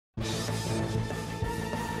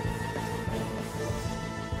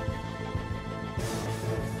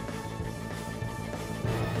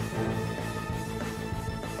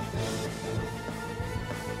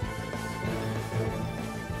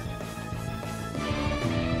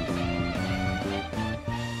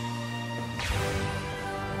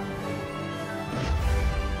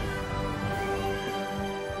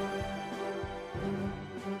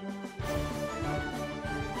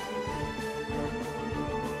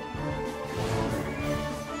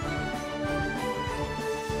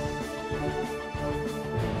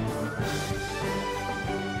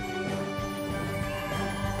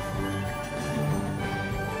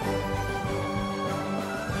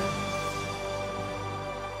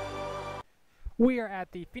We are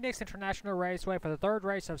at the Phoenix International Raceway for the third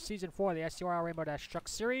race of Season 4 of the SCRL Rainbow Dash Truck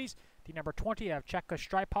Series. The number 20 of Checo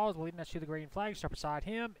Stripe Paul is leading us to the green flag. So beside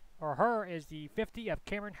him, or her, is the 50 of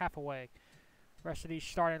Cameron Hathaway. Rest of the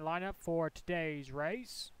starting lineup for today's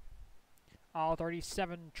race. All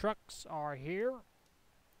 37 trucks are here.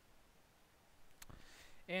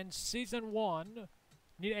 In Season 1,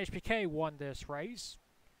 Nita HPK won this race.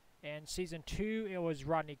 In Season 2, it was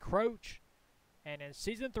Rodney Croach. And in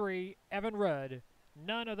Season 3, Evan Rudd.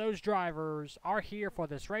 None of those drivers are here for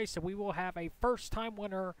this race, so we will have a first-time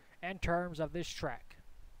winner in terms of this track.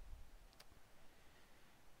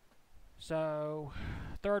 So,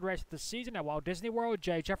 third race of the season at Walt Disney World.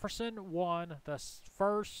 Jay Jefferson won the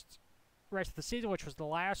first race of the season, which was the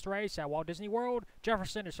last race at Walt Disney World.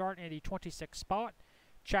 Jefferson is starting in the 26th spot.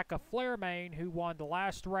 Chaka Flairmain, who won the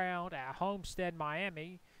last round at Homestead,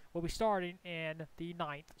 Miami, will be starting in the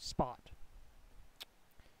 9th spot.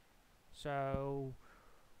 So,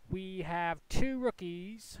 we have two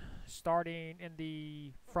rookies starting in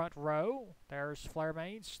the front row. There's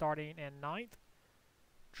Flairmain starting in 9th,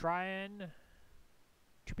 trying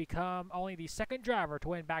to become only the second driver to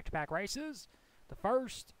win back-to-back races. The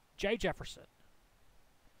first, Jay Jefferson.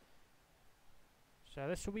 So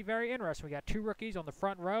this will be very interesting. We got two rookies on the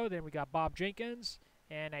front row. Then we got Bob Jenkins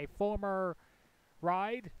and a former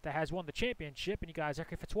ride that has won the championship. And you guys,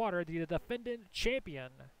 Zachary Fitzwater, the defending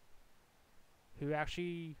champion, who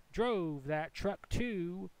actually drove that truck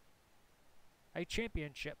to a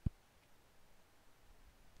championship.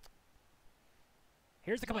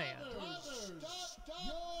 Here's the command. Stop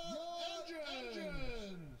your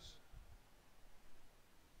engines!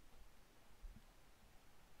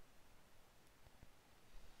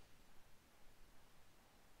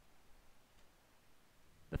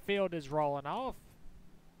 The field is rolling off.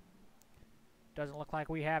 Doesn't look like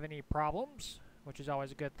we have any problems, which is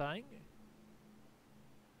always a good thing.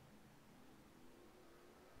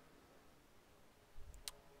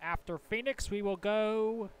 After Phoenix, we will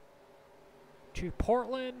go to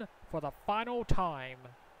Portland for the final time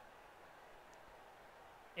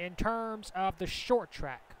in terms of the short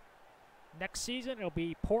track. Next season, it'll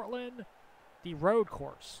be Portland, the road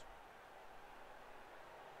course.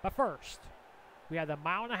 But first, we have the 1.5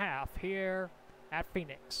 miles here at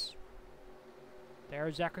Phoenix.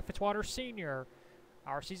 There's Zachary Fitzwater Sr.,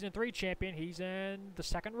 our Season 3 champion. He's in the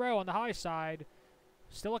second row on the high side,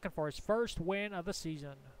 still looking for his first win of the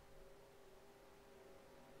season.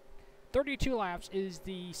 32 laps is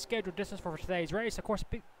the scheduled distance for today's race. Of course,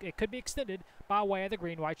 it could be extended by way of the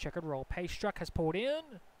green-white checkered roll. Pace truck has pulled in.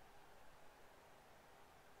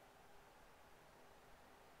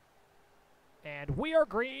 And we are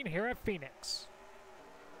green here at Phoenix.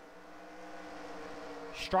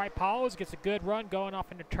 Stripe Pauls gets a good run going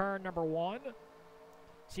off into turn number 1.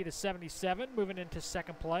 See the 77 moving into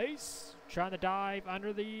second place. Trying to dive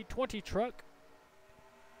under the 20 truck.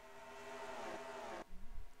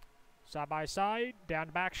 Side by side, down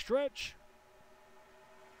the back stretch.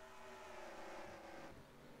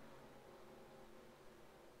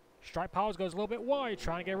 Stripe Pauls goes a little bit wide,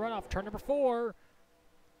 trying to get a run off turn number 4.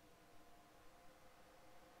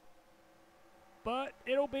 But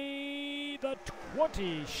it'll be the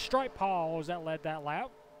 20 Stripe Pauls that led that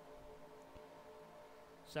lap.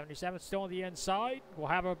 77 still on the inside. We'll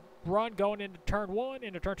have a run going into turn 1,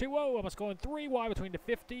 into turn 2. Whoa, almost going 3 wide between the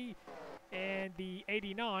 50 and the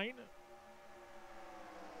 89.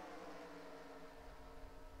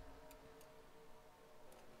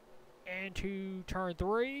 Into turn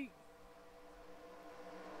 3.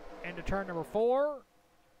 Into turn number 4.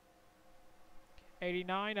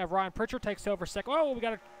 89 of Ryan Pritchard takes over second. Oh, we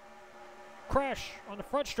got a crash on the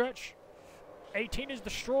front stretch. 18 is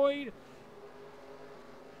destroyed.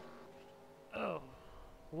 Oh,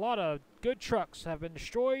 a lot of good trucks have been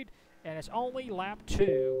destroyed, and it's only lap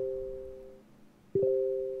 2.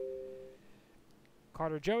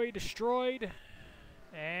 Carter Joey destroyed,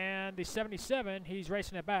 and the 77, he's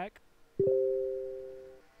racing it back.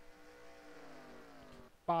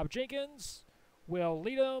 Bob Jenkins will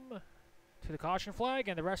lead him to the caution flag,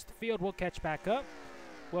 and the rest of the field will catch back up.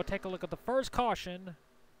 We'll take a look at the first caution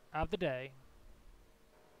of the day.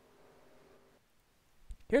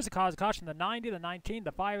 Here's the cause of caution. The 90, the 19,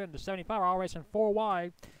 the 5, and the 75 are all racing 4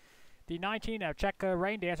 wide. The 19 of Cheka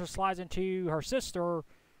Rain Dancer slides into her sister,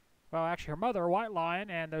 well, actually her mother, White Lion,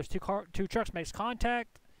 and those two trucks makes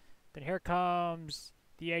contact. Then here comes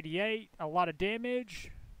the 88, a lot of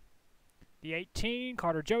damage. The 18,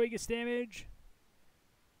 Carter Joey gets damage.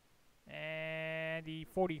 And the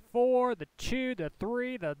 44, the 2, the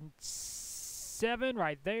 3, the 7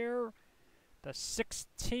 right there. The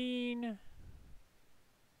 16,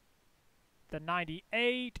 the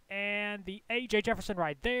 98, and the 8, Jay Jefferson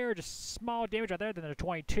right there. Just small damage right there. Then the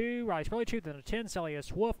 22, Riley Spurley, then the 10,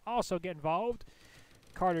 Celius Wolf also get involved.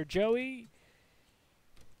 Carter Joey,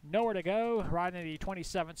 nowhere to go, right in the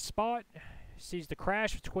 27th spot. Sees the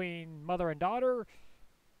crash between mother and daughter.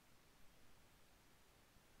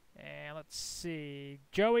 And let's see.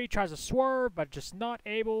 Joey tries to swerve, but just not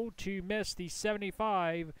able to miss the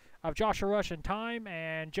 75 of Joshua Rush in time.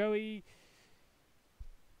 And Joey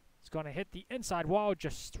is going to hit the inside wall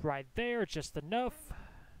just right there, just enough.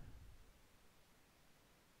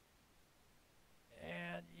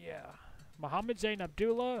 And yeah, Muhammad Zain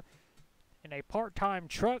Abdullah in a part-time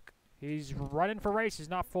truck. He's running for races,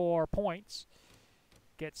 not for points.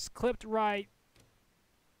 Gets clipped right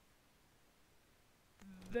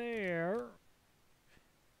there.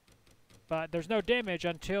 But there's no damage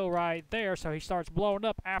until right there, so he starts blowing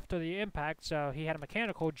up after the impact. So he had a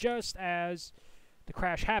mechanical just as the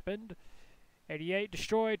crash happened. 88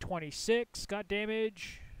 destroyed, 26 got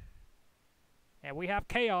damage. And we have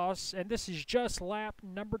chaos, and this is just lap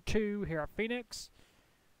number 2 here at Phoenix.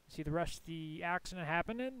 See the rest of the accident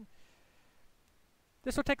happening.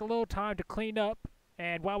 This will take a little time to clean up,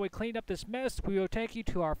 and while we clean up this mess, we will take you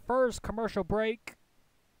to our first commercial break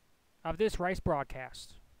of this race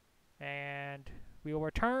broadcast. And we will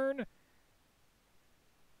return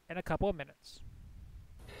in a couple of minutes.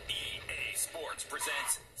 EA Sports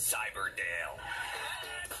presents Cyberdale.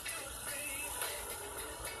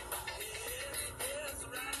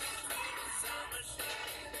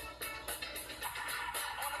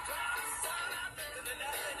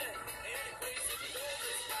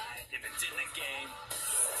 If it's in the game,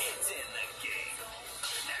 it's in the game.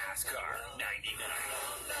 NASCAR 99.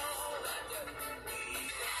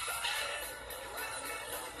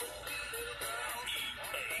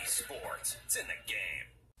 EA Sports, it's in the game.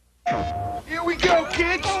 Here we go,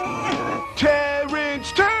 kids!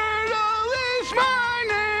 Terrence Turtle is my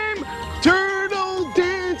name! Turtle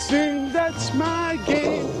dancing, that's my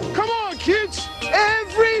game. Come on, kids!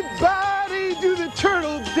 Everybody do the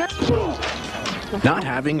turtle dance! Not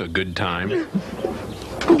having a good time?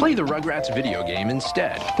 Play the Rugrats video game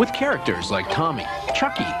instead, with characters like Tommy,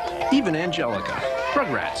 Chucky, even Angelica.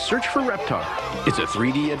 Rugrats, search for Reptar. It's a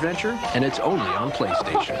 3D adventure, and it's only on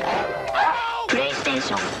PlayStation.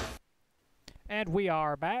 And we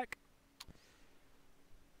are back.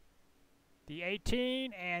 The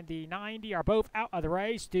 18 and the 90 are both out of the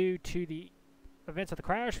race due to the events of the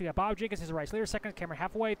crash. We got Bob Jenkins as the race leader. Second, Cameron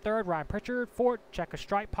Hathaway. Third, Ryan Pritchard. Fourth, Checka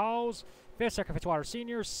Stripe Pauls. Fifth, Second Fitzwater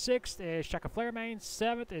Sr. Sixth is Checka Flairmain.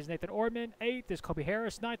 Seventh is Nathan Ortman. Eighth is Kobe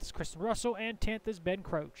Harris. Ninth is Kristen Russell. And 10th is Ben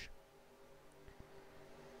Croach.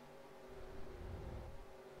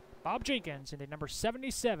 Bob Jenkins in the number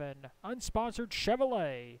 77 unsponsored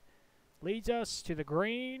Chevrolet leads us to the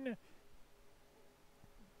green.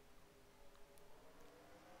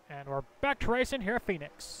 And we're back to racing here at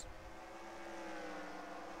Phoenix.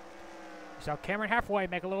 You saw Cameron Hathaway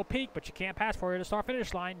make a little peek, but you can't pass for it to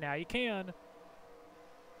start-finish line. Now you can.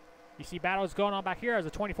 You see battles going on back here as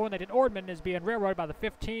the 24 Nathan Ortman is being railroaded by the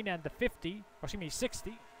 15 and the 50. Or excuse me,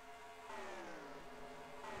 60.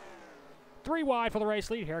 3 wide for the race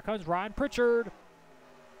lead. Here comes Ryan Pritchard.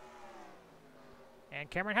 And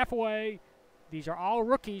Cameron Hathaway. These are all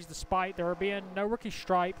rookies despite there being no rookie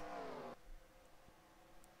stripe.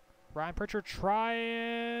 Ryan Pritchard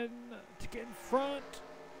trying to get in front.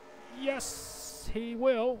 Yes, he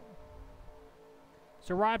will.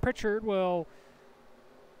 So Ryan Pritchard will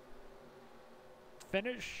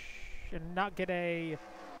finish and not get a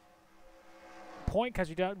point because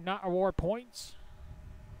you do not award points.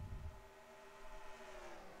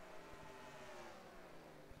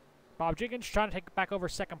 Bob Jenkins trying to take back over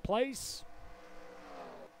second place.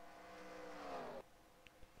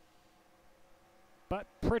 But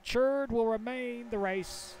Pritchard will remain the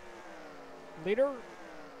race leader.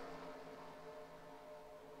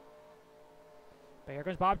 But here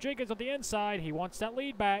comes Bob Jenkins on the inside. He wants that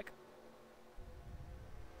lead back.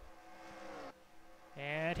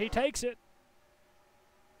 And he takes it.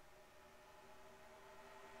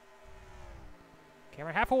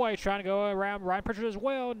 Cameron Hathaway trying to go around Ryan Pritchard as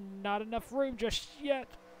well. Not enough room just yet.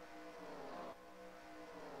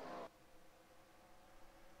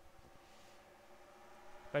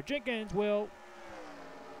 But Jenkins will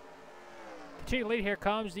continue to lead. Here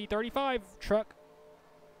comes the 35 truck.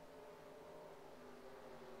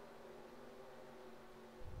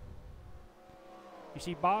 You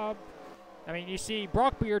see you see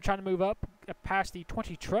Brockbeer trying to move up past the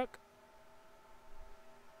 20 truck.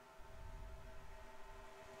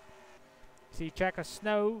 See check a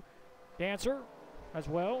snow dancer as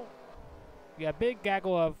well. You got a big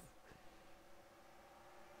gaggle of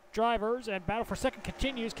drivers, and battle for second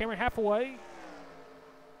continues. Cameron Hathaway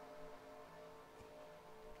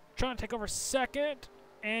trying to take over second,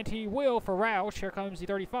 and he will for Roush. Here comes the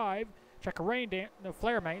 35.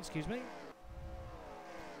 Flare Main, excuse me.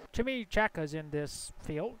 To me, Chaka's in this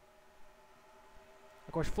field.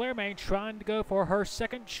 Of course, Flare Main trying to go for her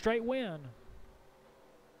second straight win.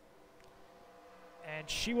 And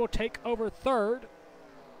she will take over third.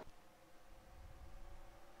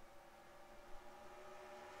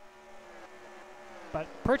 But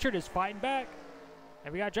Pritchard is fighting back.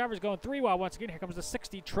 And we got drivers going 3 wide once again. Here comes the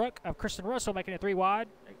 60 truck of Kristen Russell making it 3 wide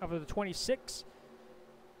over the 26.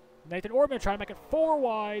 Nathan Ortman trying to make it 4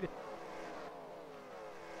 wide.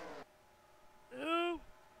 Ooh.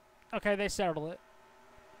 Okay, they settled it.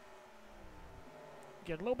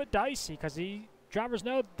 Get a little bit dicey because the drivers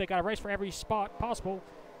know they got to race for every spot possible.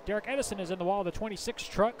 Derek Edison is in the wall of the 26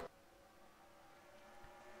 truck.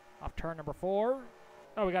 Off turn number 4.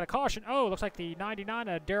 Oh, we got a caution. Oh, looks like the 99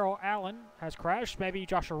 of Darrell Allen has crashed. Maybe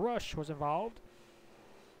Joshua Rush was involved.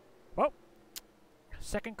 Well,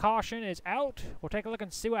 second caution is out. We'll take a look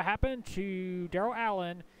and see what happened to Darrell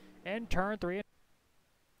Allen in turn 3.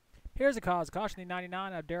 Here's a caution. The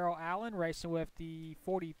 99 of Darrell Allen racing with the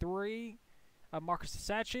 43 of Marcus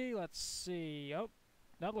Sasachi. Let's see. Oh,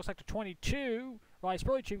 that looks like the 22. Riley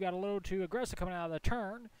Spurley got a little too aggressive coming out of the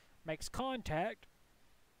turn. Makes contact.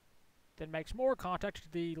 Then makes more contact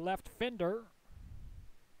to the left fender.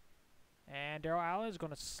 And Darrell Allen is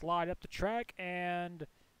going to slide up the track and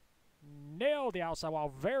nail the outside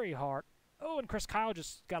wall very hard. Oh, and Chris Kyle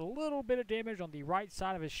just got a little bit of damage on the right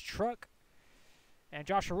side of his truck. And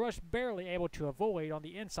Joshua Rush barely able to avoid on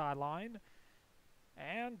the inside line.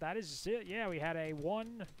 And that is it. Yeah, we had a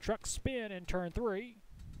 1 truck spin in turn 3.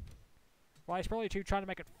 Riley Spurley trying to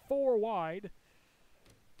make it 4 wide.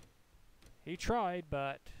 He tried,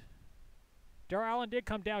 but Darrell Allen did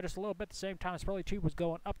come down just a little bit at the same time Spurley 2 was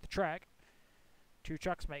going up the track. 2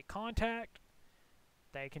 trucks make contact.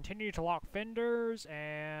 They continue to lock fenders,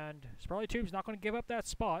 and Spurley 2 is not going to give up that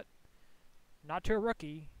spot. Not to a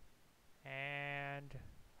rookie. And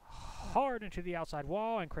hard into the outside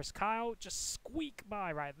wall, and Chris Kyle just squeak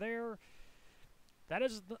by right there. That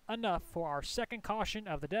is enough for our second caution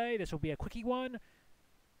of the day. This will be a quickie one.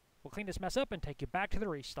 We'll clean this mess up and take you back to the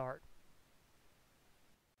restart.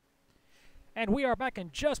 And we are back,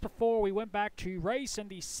 and just before we went back to race in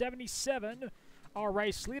the 77, our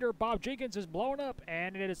race leader, Bob Jenkins, is blown up,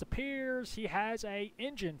 and it appears he has an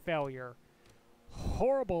engine failure.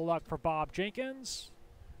 Horrible luck for Bob Jenkins.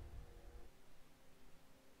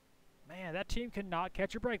 Man, that team cannot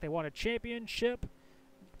catch a break. They won a championship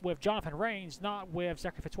with Jonathan Rains, not with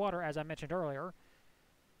Zachary Fitzwater, as I mentioned earlier.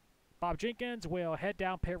 Bob Jenkins will head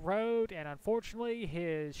down pit road, and unfortunately,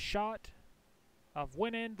 his shot of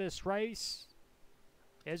winning this race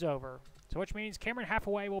is over. So which means Cameron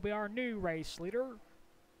Hathaway will be our new race leader.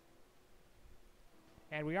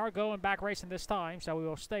 And we are going back racing this time, so we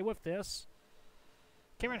will stay with this.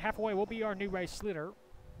 Cameron Hathaway will be our new race leader.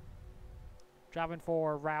 Driving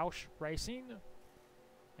for Roush Racing.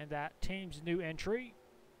 And that team's new entry.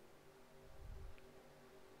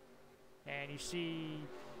 And you see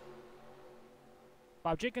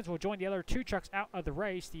Bob Jenkins will join the other 2 trucks out of the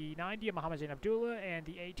race, the 90 of Muhammad Zain Abdullah and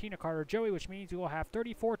the 18 of Carter Joey, which means we will have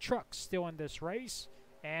 34 trucks still in this race.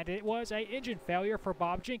 And it was an engine failure for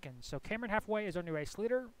Bob Jenkins. So Cameron Hathaway is our new race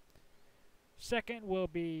leader. Second will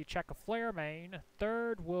be Chaka Flare Main.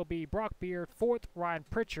 Third will be Brock Beard. Fourth, Ryan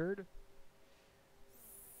Pritchard.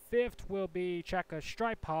 Fifth will be Chaka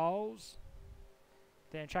Stripe Halls.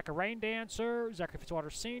 Then Chaka Rain Dancer, Zachary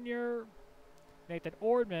Fitzwater Sr., Nathan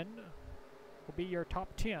Ortman will be your top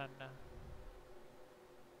 10.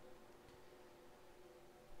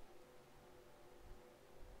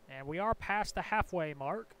 And we are past the halfway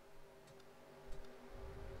mark.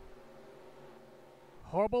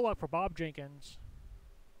 Horrible luck for Bob Jenkins.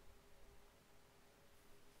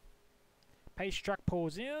 Pace truck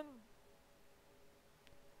pulls in.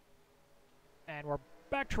 And we're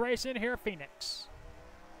back to racing here at Phoenix.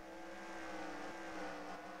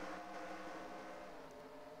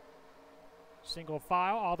 Single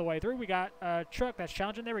file all the way through. We got a truck that's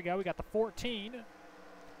challenging. There we go. We got the 14.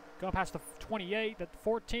 Going past the 28. The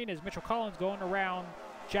 14 is Mitchell Collins going around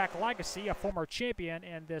Jack Legacy, a former champion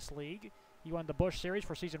in this league. He won the Busch Series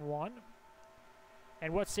for Season 1.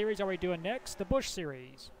 And what series are we doing next? The Busch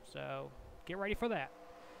Series. So get ready for that.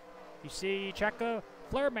 You see Chaka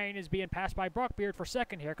Flare Main is being passed by Brock Beard for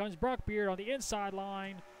second. Here comes Brock Beard on the inside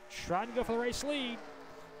line, trying to go for the race lead.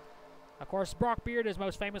 Of course, Brock Beard is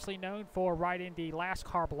most famously known for writing the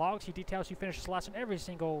NASCAR blogs. He details who finishes last in every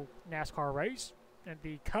single NASCAR race in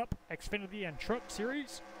the Cup, Xfinity, and Truck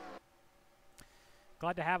Series.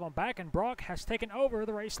 Glad to have him back, and Brock has taken over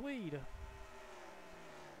the race lead.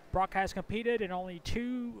 Brock has competed in only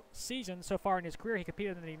 2 seasons so far in his career. He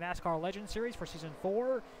competed in the NASCAR Legend Series for Season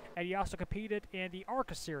 4, and he also competed in the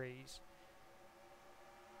ARCA Series,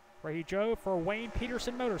 where he drove for Wayne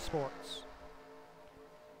Peterson Motorsports.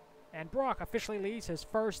 And Brock officially leads his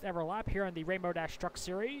first ever lap here in the Rainbow Dash Truck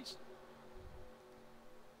Series.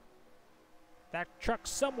 That truck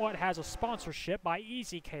somewhat has a sponsorship by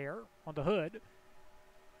Easy Care on the hood,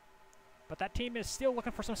 but that team is still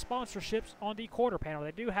looking for some sponsorships on the quarter panel.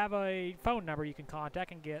 They do have a phone number you can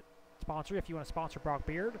contact and get sponsored if you want to sponsor Brock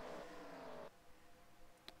Beard.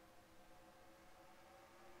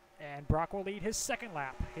 And Brock will lead his second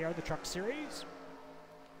lap here at the Truck Series.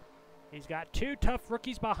 He's got 2 tough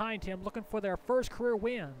rookies behind him looking for their first career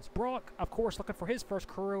wins. Brock, of course, looking for his first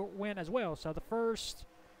career win as well. So the first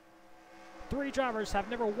 3 drivers have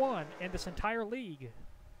never won in this entire league.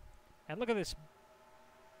 And look at this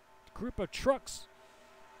group of trucks,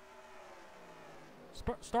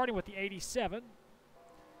 starting with the 87.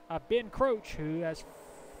 Ben Croach, who has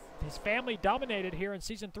his family dominated here in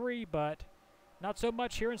Season 3, but not so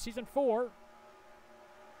much here in Season 4.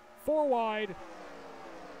 4 wide.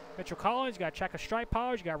 Mitchell Collins, you got Checka Stripe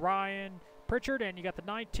Polish, you got Ryan Pritchard, and you got the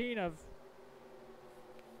 19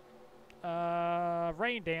 of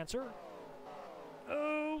Rain Dancer.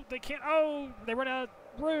 Oh, they can't. Oh, they run out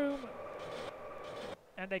of room.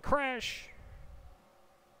 And they crash.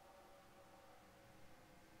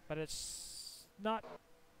 But it's not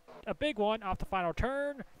a big one off the final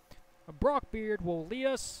turn. Brock Beard will lead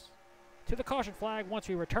us to the caution flag. Once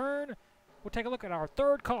we return, we'll take a look at our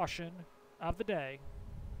 3rd caution of the day.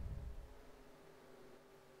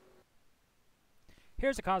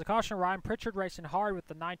 Here's the cause of caution. Ryan Pritchard racing hard with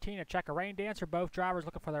the 19 of Checka Rain Dancer. Both drivers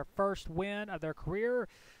looking for their first win of their career.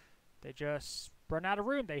 They just run out of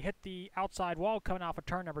room. They hit the outside wall coming off of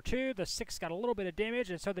turn number 2. The 6 got a little bit of damage,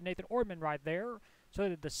 and so did Nathan Orman right there. So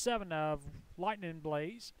did the 7 of Lightning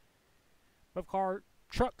Blaze. Both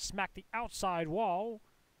trucks smacked the outside wall.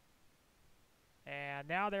 And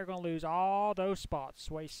now they're going to lose all those spots.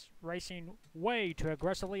 Racing way too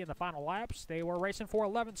aggressively in the final laps. They were racing for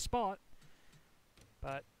 11th spot.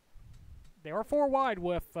 But they were 4 wide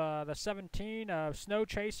with the 17 of Snow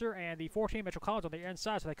Chaser and the 14 Mitchell Collins on the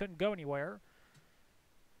inside, so they couldn't go anywhere.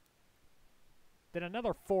 Then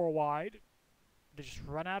another 4 wide. They just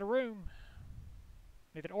run out of room.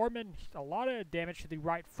 Nathan Orman, a lot of damage to the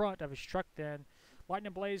right front of his truck. Then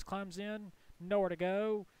Lightning Blaze comes in, nowhere to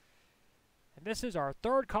go. And this is our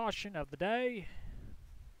 3rd caution of the day.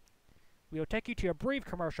 We will take you to a brief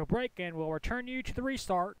commercial break, and we'll return you to the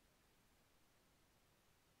restart.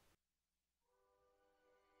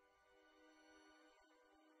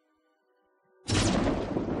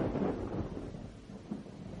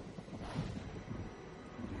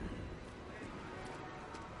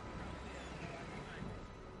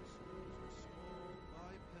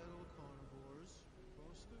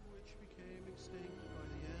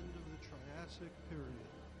 Period.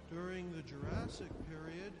 During the Jurassic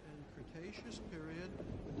period and Cretaceous period,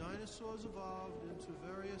 the dinosaurs evolved into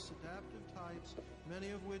various adaptive types,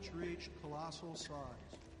 many of which reached colossal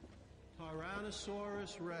size.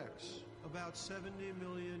 Tyrannosaurus rex, about 70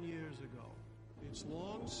 million years ago. Its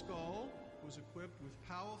long skull was equipped with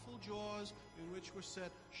powerful jaws in which were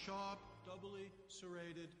set sharp, doubly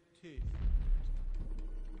serrated teeth.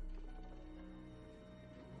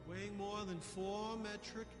 Weighing more than 4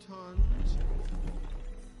 metric tons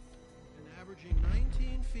and averaging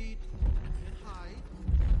 19 feet in height,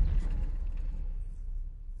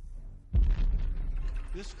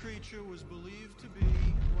 this creature was believed to be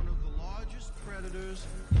one of the largest predators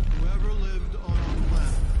who ever lived on our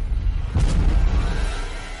planet.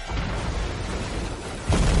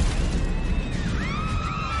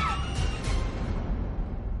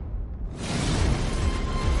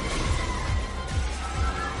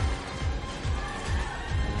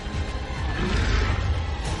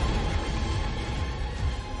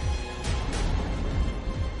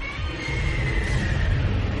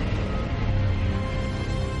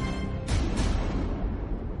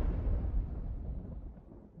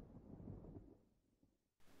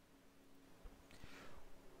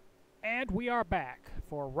 And we are back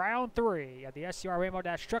for round 3 of the SCRL Rainbow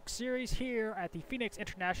Dash Truck Series here at the Phoenix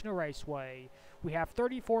International Raceway. We have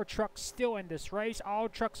 34 trucks still in this race. All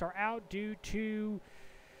trucks are out due to,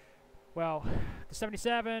 well, the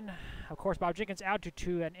 77, of course, Bob Jenkins out due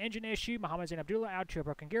to an engine issue, Muhammad Zain Abdullah out to a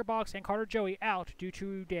broken gearbox, and Carter Joey out due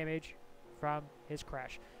to damage from his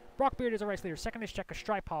crash. Brock Beard is a race leader. 2nd is Checka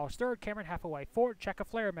Stripe Hall. 3rd, Cameron Hathaway. 4th, Checka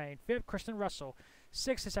Flairmain. 5th, Kristen Russell.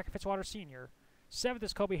 6th is Zachary Fitzwater Sr. 7th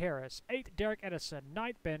is Kobe Harris. 8th, Derek Edison.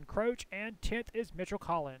 9th, Ben Croach. And 10th is Mitchell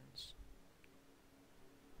Collins.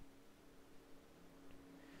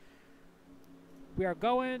 We are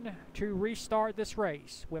going to restart this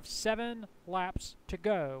race with 7 laps to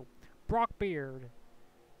go. Brock Beard,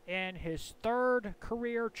 in his 3rd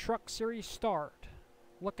career Truck Series start,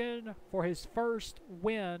 looking for his first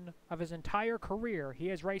win of his entire career. He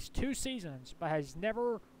has raced 2 seasons, but has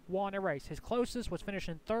never won a race. His closest was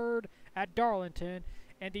finishing 3rd at Darlington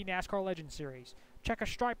in the NASCAR Legend Series. Checka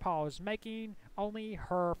Stripe Hall is making only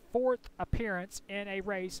her 4th appearance in a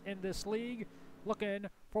race in this league, looking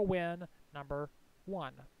for win number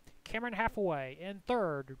 1. Cameron Hathaway in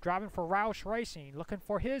 3rd, driving for Roush Racing, looking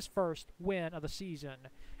for his first win of the season.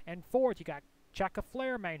 And 4th, you got Chaka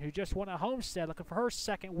Flairmain, who just won a Homestead, looking for her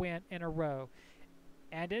 2nd win in a row.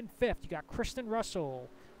 And in 5th, you got Kristen Russell,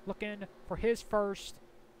 looking for his first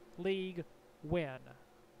league win.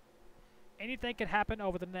 Anything could happen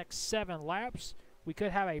over the next 7 laps. We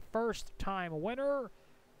could have a first-time winner,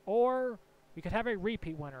 or we could have a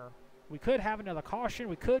repeat winner. We could have another caution.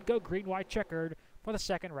 We could go green-white checkered for the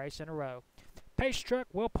 2nd race in a row. Pace truck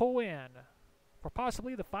will pull in for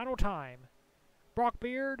possibly the final time. Brock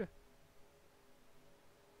Beard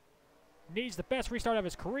needs the best restart of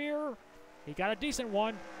his career. He got a decent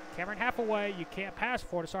one. Cameron Hathaway, you can't pass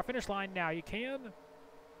for the start-finish line. Now you can.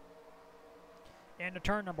 Into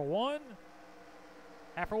turn number 1.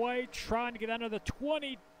 Hathaway trying to get under the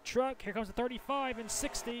 20 truck. Here comes the 35 and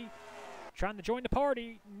 60. Trying to join the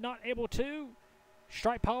party. Not able to.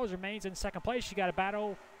 Stripe Pauls remains in 2nd place. You got a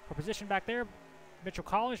battle for position back there. Mitchell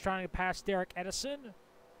Collins trying to pass Derek Edison.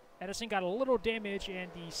 Edison got a little damage in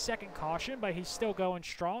the 2nd caution, but he's still going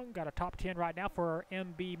strong. Got a top 10 right now for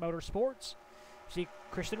MB Motorsports. See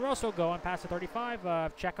Kristen Russell going past the 35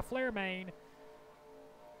 of Chaka Flairmain.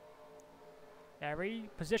 Every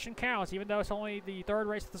position counts, even though it's only the 3rd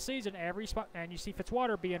race of the season. Every spot, and you see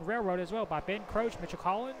Fitzwater being railroaded as well by Ben Croach, Mitchell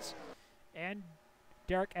Collins, and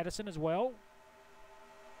Derek Edison as well.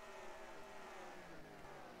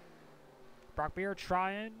 Brock Beard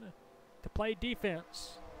trying to play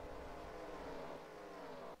defense.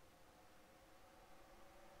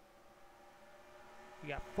 You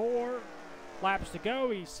got 4 laps to go.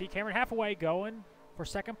 You see Cameron Hathaway going for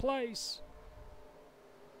 2nd place.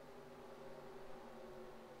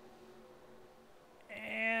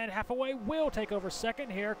 And Hathaway will take over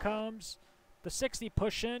 2nd. Here comes the 60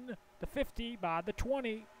 pushing the 50 by the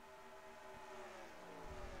 20.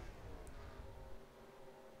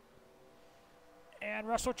 And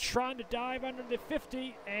Russell trying to dive under the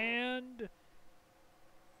 50, and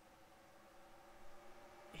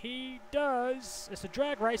he does. It's a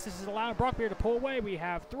drag race. This is allowing Brock Beard to pull away. We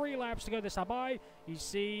have 3 laps to go this time by. You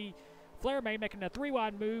see Flairmain making a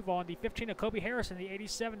 3-wide move on the 15 of Kobe Harris and the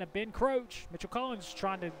 87 of Ben Croach. Mitchell Collins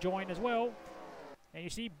trying to join as well. And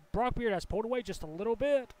you see Brock Beard has pulled away just a little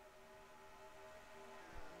bit.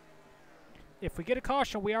 If we get a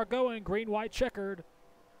caution, we are going green-white checkered.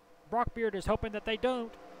 Brock Beard is hoping that they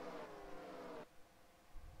don't.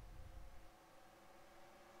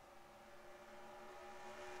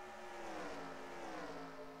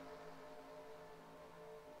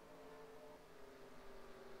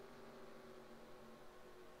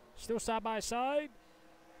 Still side by side.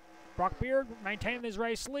 Brock Beard maintaining his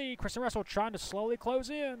race lead. Kristen Russell trying to slowly close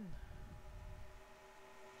in.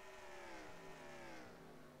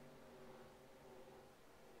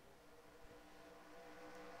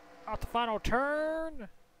 Off the final turn.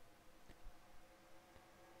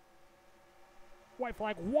 White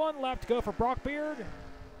flag, 1 lap to go for Brock Beard.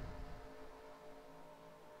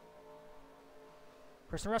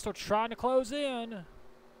 Kristen Russell trying to close in.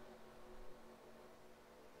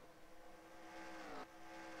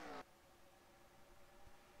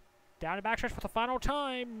 Down to backstretch for the final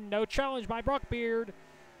time. No challenge by Brock Beard.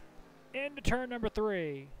 Into turn number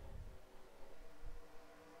 3.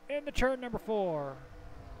 Into turn number 4.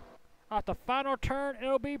 Off the final turn,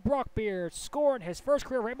 it'll be Brock Beard scoring his first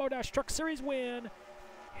career Rainbow Dash Truck Series win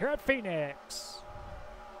here at Phoenix.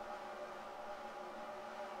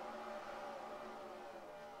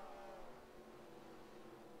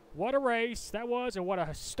 What a race that was, and what a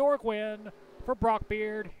historic win for Brock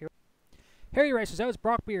Beard. Here he races. That was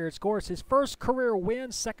Brock Beard. Scores his first career win.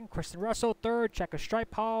 2nd, Kristen Russell. 3rd, Checka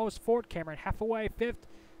Stripe Halls. 4th, Cameron Hathaway. 5th,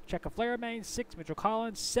 Checka Flairmain. 6th, Mitchell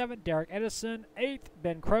Collins. 7th, Derek Edison. 8th,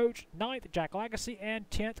 Ben Croach. 9th, Jack Lagacy. And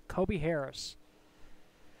 10th, Kobe Harris.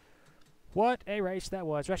 What a race that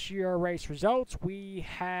was. Rest of your race results. We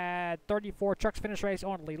had 34 trucks finish race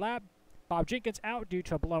on the lead lap. Bob Jenkins out due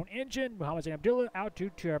to a blown engine. Muhammad Zain Abdullah out due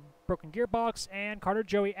to a broken gearbox. And Carter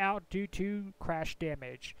Joey out due to crash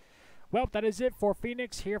damage. Well, that is it for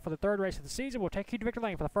Phoenix here for the third race of the season. We'll take you to Victory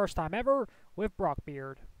Lane for the first time ever with Brock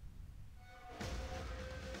Beard.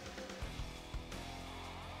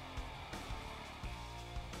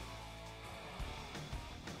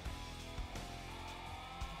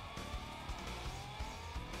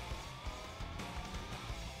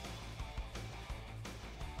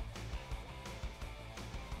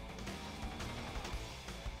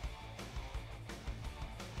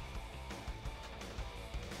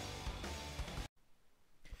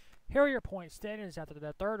 Here are your point standings after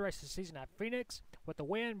the third race of the season at Phoenix. With the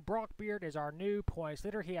win, Brock Beard is our new points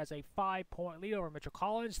leader. He has a 5-point lead over Mitchell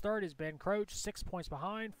Collins. Third is Ben Croach, 6 points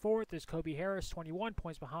behind. Fourth is Kobe Harris, 21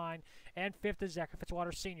 points behind. And fifth is Zachary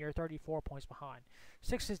Fitzwater Sr., 34 points behind.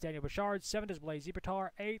 Sixth is Daniel Bouchard. Seventh is Blaze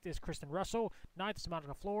Zebratar. Eighth is Kristen Russell. Ninth is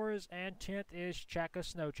Monica Flores. And 10th is Chaka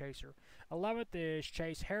Snowchaser. 11th is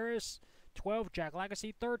Chase Harris. 12th, Jack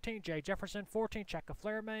Lagacy. 13th, Jay Jefferson. 14th, Chaka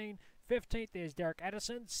Flairmain. 15th is Derek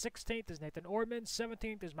Edison, 16th is Nathan Orman,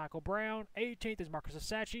 17th is Michael Brown, 18th is Marcus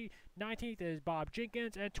Asachi, 19th is Bob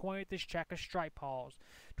Jenkins, and 20th is Chaka Stripe Paws.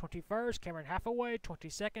 21st, Cameron Hathaway,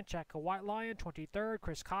 22nd, Chaka White Lion, 23rd,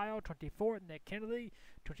 Chris Kyle, 24th, Nick Kennedy,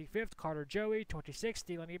 25th, Carter Joey, 26th,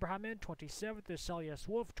 Dylan Ibrahimin, 27th is Celius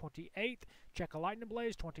Wolf, 28th, Chaka Lightning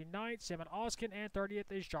Blaze, 29th, Simon Oskin, and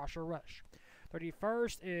 30th is Joshua Rush.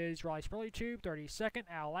 31st is Riley Spurley Tube. 32nd,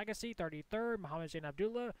 Al Lagacy. 33rd, Mohammed Zain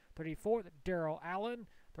Abdullah. 34th, Daryl Allen.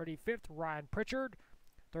 35th, Ryan Pritchard.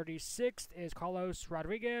 36th is Carlos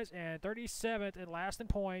Rodriguez. And 37th, and last in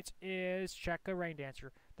points, is Chaka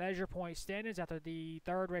Raindancer. That is your point standings after the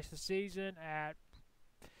third race of the season at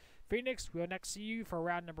Phoenix. We'll next see you for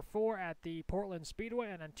round number 4 at the Portland Speedway.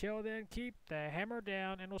 And until then, keep the hammer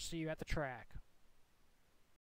down, and we'll see you at the track.